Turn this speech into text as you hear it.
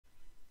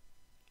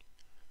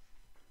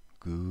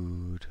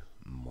Good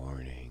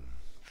morning,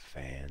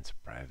 fans of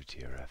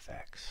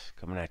PrivateerFX.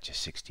 Coming at you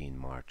 16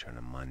 March on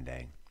a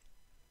Monday.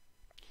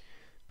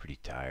 Pretty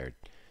tired.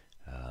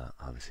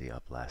 Obviously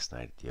up last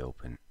night at the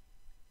open.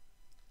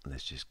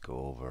 Let's just go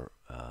over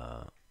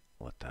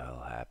what the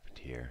hell happened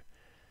here.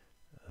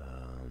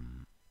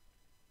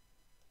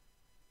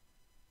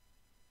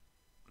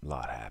 A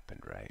lot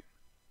happened, right?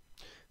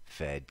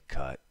 Fed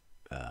cut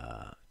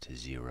to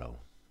zero,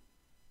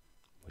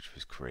 which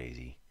was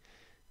crazy.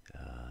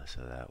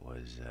 So that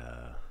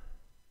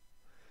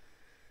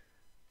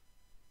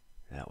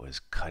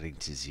was cutting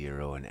to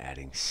zero and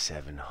adding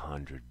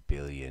 700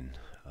 billion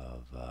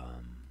of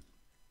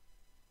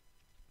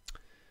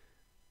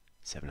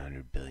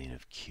 700 billion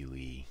of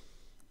QE.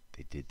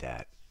 They did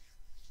that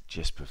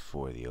just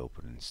before the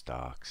open in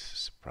stocks.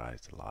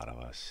 Surprised a lot of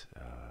us.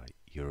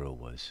 Euro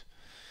was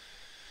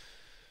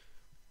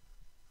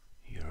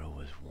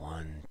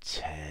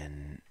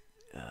 110.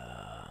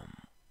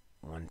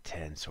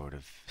 110 sort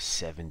of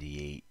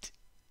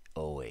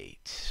 78.08,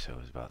 so it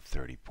was about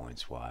 30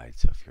 points wide.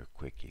 So if you're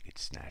quick, you could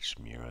snatch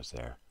some euros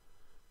there.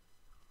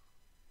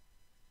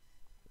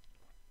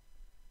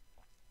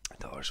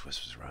 Dollar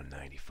Swiss was around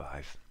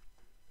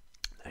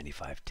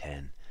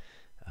 95.10.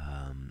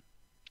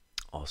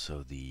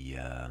 Also the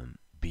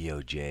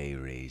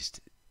BOJ raised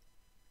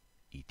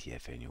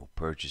ETF annual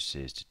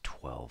purchases to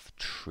 12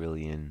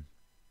 trillion.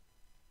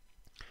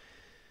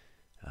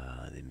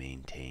 They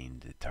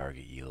maintained the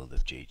target yield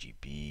of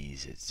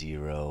JGBs at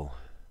 0.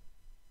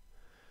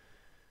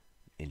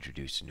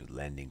 Introduced a new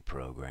lending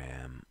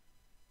program.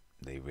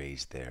 They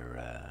raised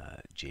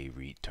their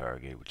J-REIT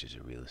target, which is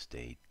a real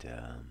estate,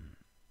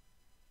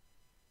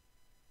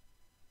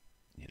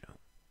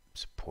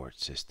 support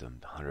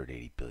system,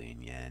 180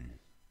 billion yen.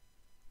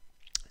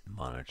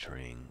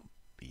 Monitoring,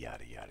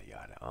 yada yada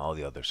yada. All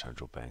the other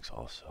central banks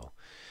also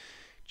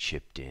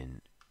chipped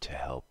in to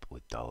help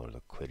with dollar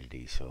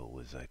liquidity, so it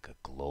was like a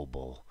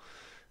global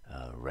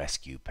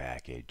rescue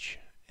package.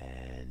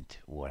 And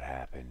what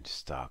happened?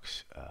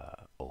 Stocks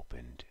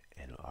opened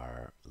and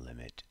our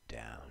limit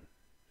down.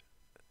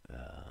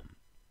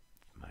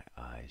 My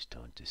eyes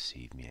don't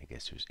deceive me. I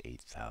guess there's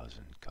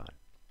 8,000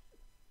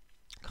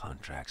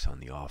 contracts on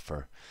the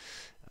offer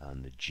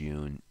on the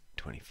June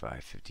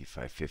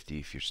 25.55.50.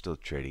 If you're still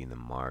trading in the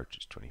March,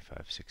 it's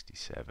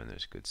 25.67.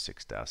 There's a good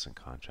 6,000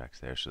 contracts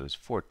there. So there's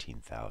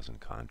 14,000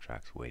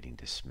 contracts waiting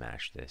to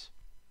smash this.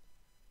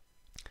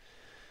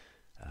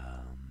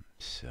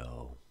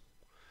 So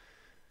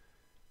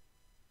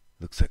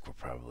looks like we're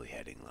probably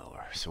heading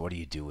lower. So what do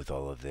you do with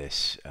all of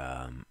this?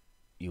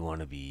 You want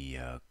to be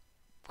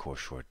core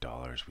short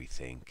dollars, we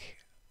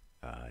think.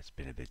 It's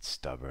been a bit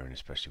stubborn,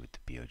 especially with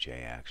the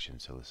BOJ action.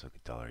 So let's look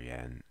at dollar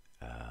yen.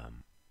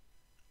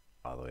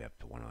 All the way up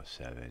to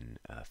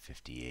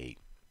 107.58,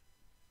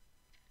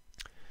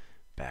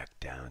 back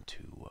down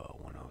to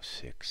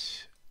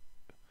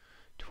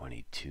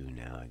 106.22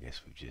 now. I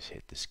guess we've just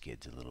hit the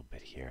skids a little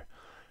bit here.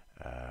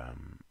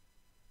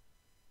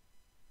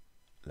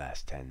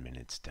 Last 10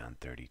 minutes down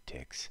 30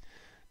 ticks.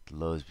 The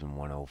low's been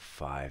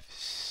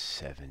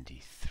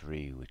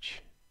 105.73,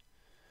 which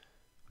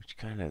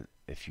kind of,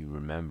 if you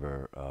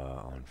remember,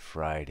 on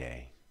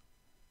Friday,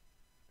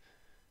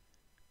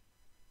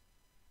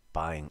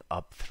 buying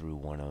up through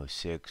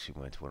 106, we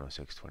went to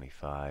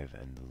 106.25,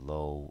 and the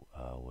low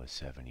was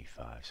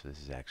 75. So this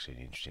is actually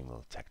an interesting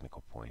little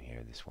technical point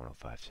here, this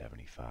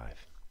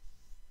 105.75.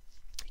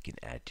 You can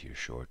add to your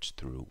shorts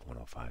through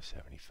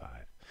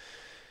 105.75.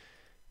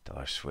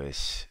 Dollar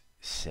Swiss,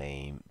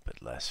 same,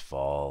 but less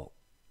fall.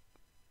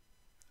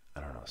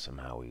 I don't know,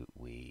 somehow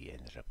we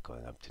ended up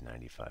going up to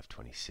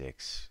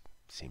 95.26.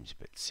 Seems a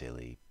bit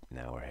silly.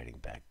 Now we're heading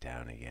back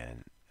down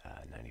again,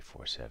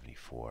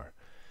 94.74.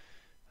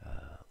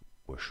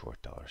 We're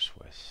short dollar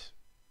Swiss.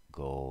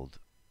 Gold,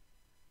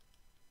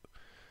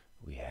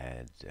 we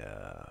had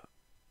a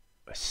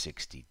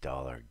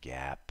 $60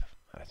 gap.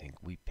 I think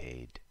we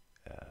paid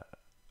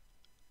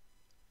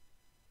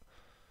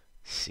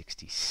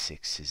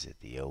 66s at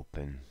the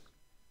open.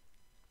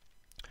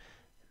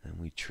 And then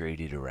we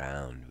traded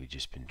around. We've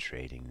just been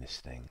trading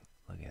this thing.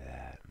 Look at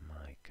that.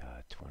 My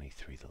God,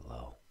 23 the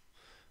low.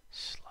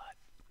 Slut.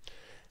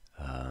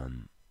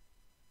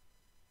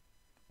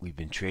 We've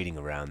been trading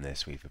around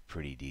this. We have a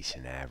pretty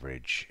decent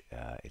average.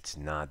 It's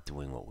not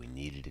doing what we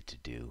needed it to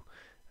do,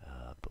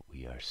 but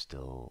we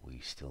still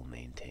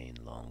maintain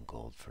long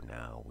gold for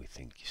now. We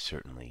think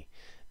certainly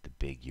the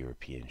big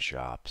European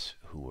shops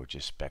who were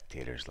just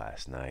spectators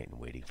last night and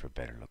waiting for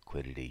better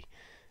liquidity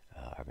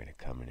are going to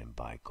come in and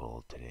buy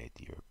gold today at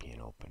the European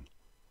Open.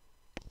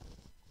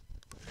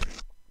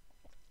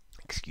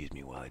 Excuse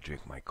me while I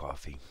drink my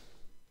coffee.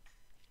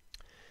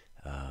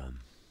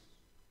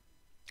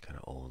 Kind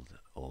of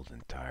old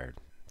and tired.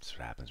 That's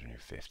what happens when you're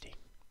 50.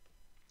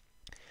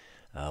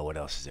 What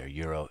else is there?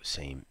 Euro,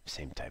 same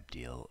type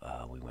deal.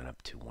 We went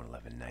up to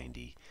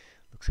 111.90.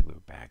 Looks like we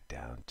were back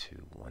down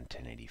to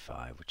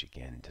 110.85, which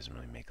again doesn't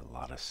really make a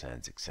lot of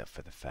sense, except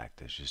for the fact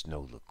there's just no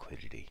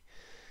liquidity.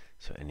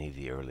 So any of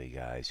the early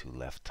guys who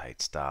left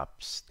tight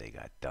stops, they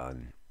got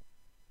done.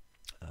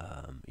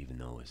 even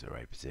though it was the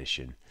right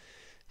position.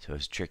 So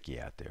it's tricky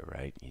out there,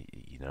 right?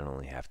 You not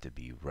only have to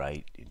be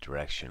right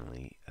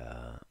directionally,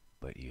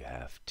 but you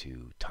have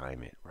to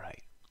time it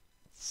right.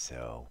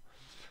 So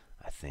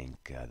I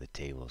think the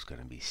table is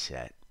going to be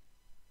set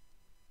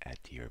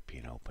at the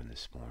European Open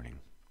this morning.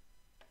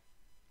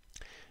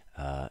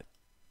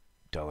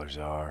 Dollars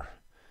are,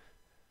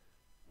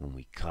 when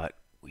we cut,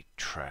 we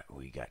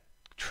got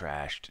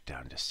trashed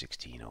down to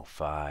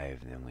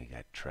 1605, and then we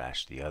got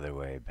trashed the other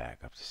way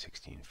back up to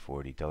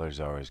 1640. Dollars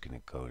are is going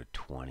to go to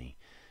 20.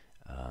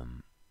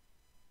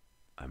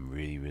 I'm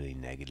really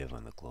negative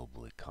on the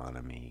global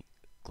economy,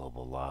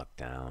 global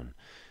lockdown,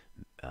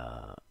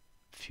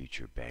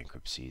 future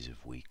bankruptcies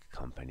of weak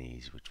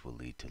companies, which will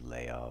lead to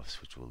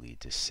layoffs, which will lead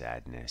to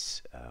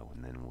sadness,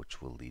 and then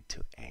which will lead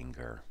to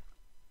anger.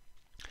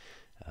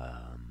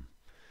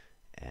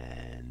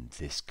 And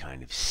this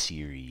kind of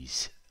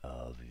series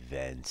of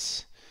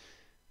events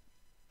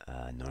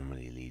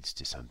normally leads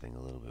to something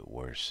a little bit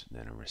worse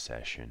than a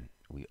recession.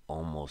 We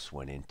almost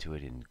went into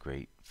it in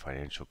great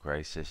financial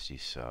crisis. You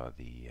saw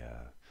the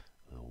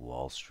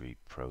Wall Street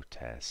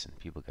protests, and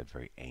people got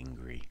very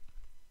angry.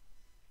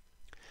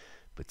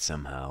 But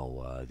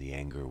somehow the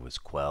anger was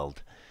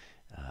quelled.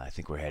 I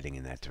think we're heading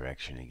in that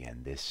direction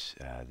again this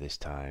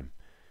time.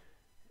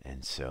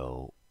 And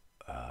so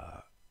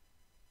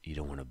you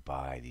don't want to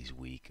buy these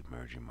weak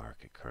emerging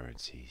market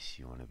currencies.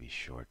 You want to be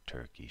short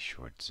Turkey,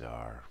 short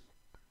ZAR,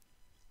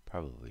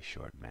 probably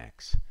short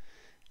MEX.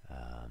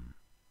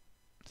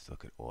 Let's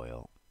look at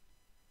oil.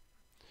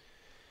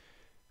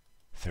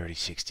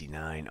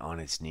 3069 on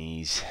its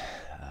knees.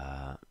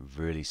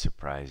 Really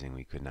surprising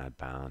we could not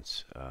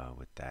bounce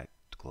with that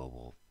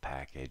global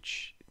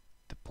package.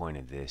 The point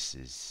of this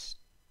is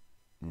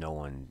no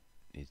one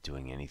is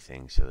doing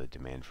anything, so the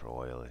demand for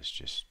oil is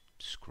just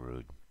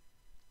screwed.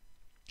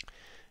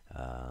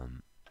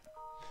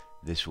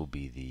 This will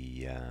be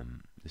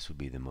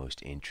the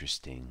most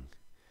interesting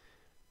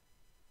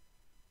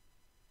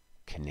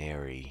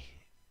canary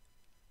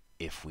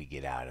if we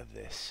get out of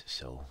this.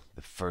 So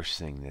the first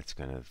thing that's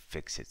going to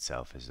fix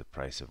itself is the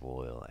price of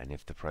oil, and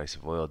if the price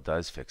of oil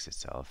does fix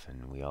itself,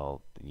 and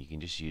you can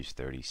just use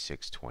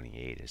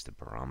 36.28 as the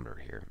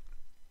barometer here.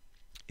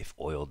 If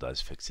oil does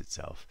fix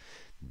itself,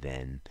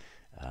 then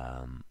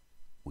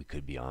we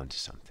could be on to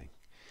something.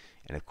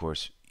 And of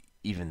course,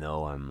 even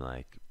though I'm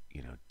like,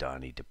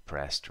 Donnie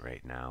depressed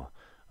right now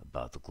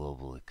about the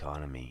global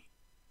economy,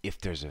 if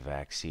there's a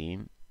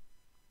vaccine,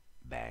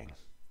 bang,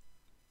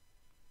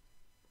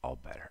 all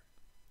better.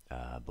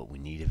 But we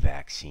need a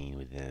vaccine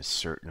within a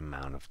certain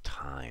amount of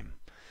time.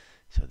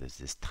 So there's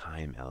this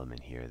time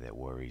element here that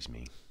worries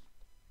me.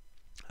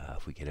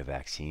 If we get a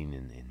vaccine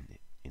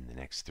in the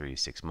next 3 to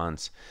 6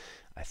 months,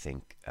 I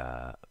think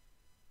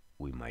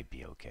we might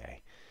be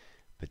okay.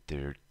 But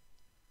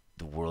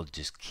the world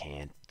just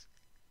can't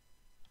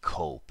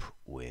cope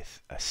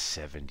with a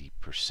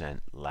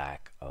 70%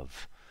 lack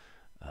of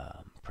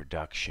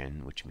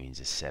production, which means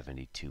a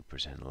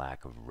 72%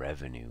 lack of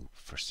revenue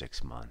for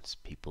 6 months.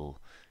 People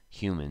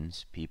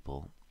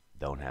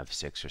don't have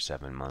 6 or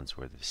 7 months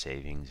worth of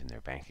savings in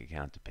their bank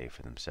account to pay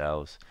for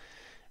themselves,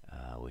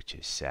 which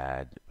is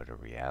sad, but a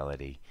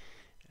reality.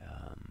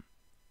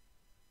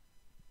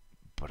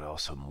 But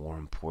also, more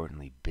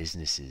importantly,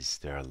 businesses.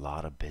 There are a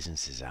lot of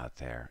businesses out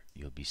there,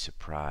 you'll be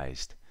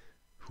surprised,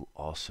 who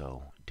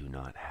also do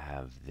not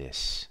have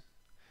this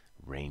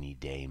rainy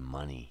day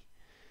money.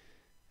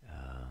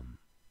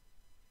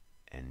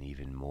 And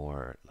even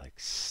more like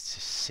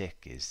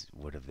sick is,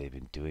 what have they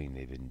been doing?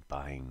 They've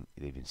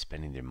been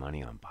spending their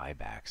money on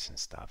buybacks and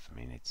stuff. I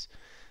mean, it's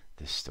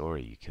the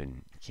story. You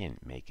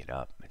can't make it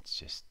up.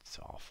 It's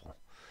awful.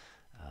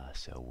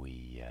 So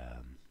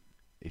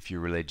if you're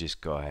religious,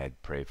 go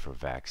ahead, pray for a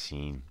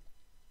vaccine.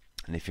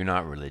 And if you're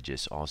not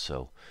religious,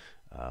 also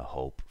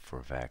hope for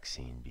a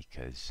vaccine,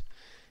 because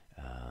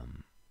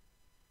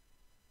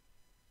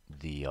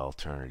the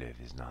alternative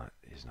is not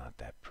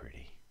that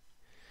pretty.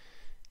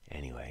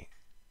 Anyway,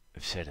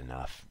 I've said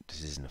enough.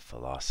 This isn't a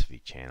philosophy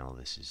channel.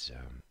 This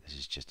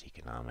is just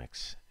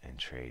economics and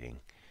trading.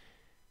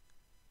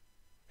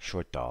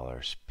 Short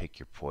dollars. Pick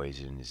your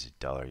poison. Is it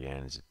dollar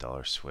yen? Is it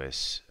dollar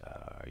Swiss?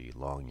 Are you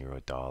long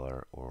euro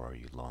dollar, or are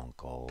you long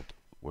gold?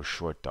 We're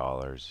short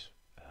dollars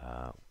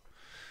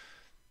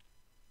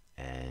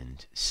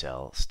and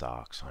sell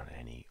stocks on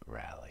any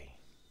rally.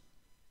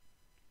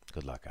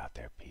 Good luck out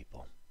there,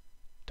 people.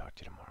 Talk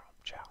to you tomorrow.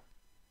 Ciao.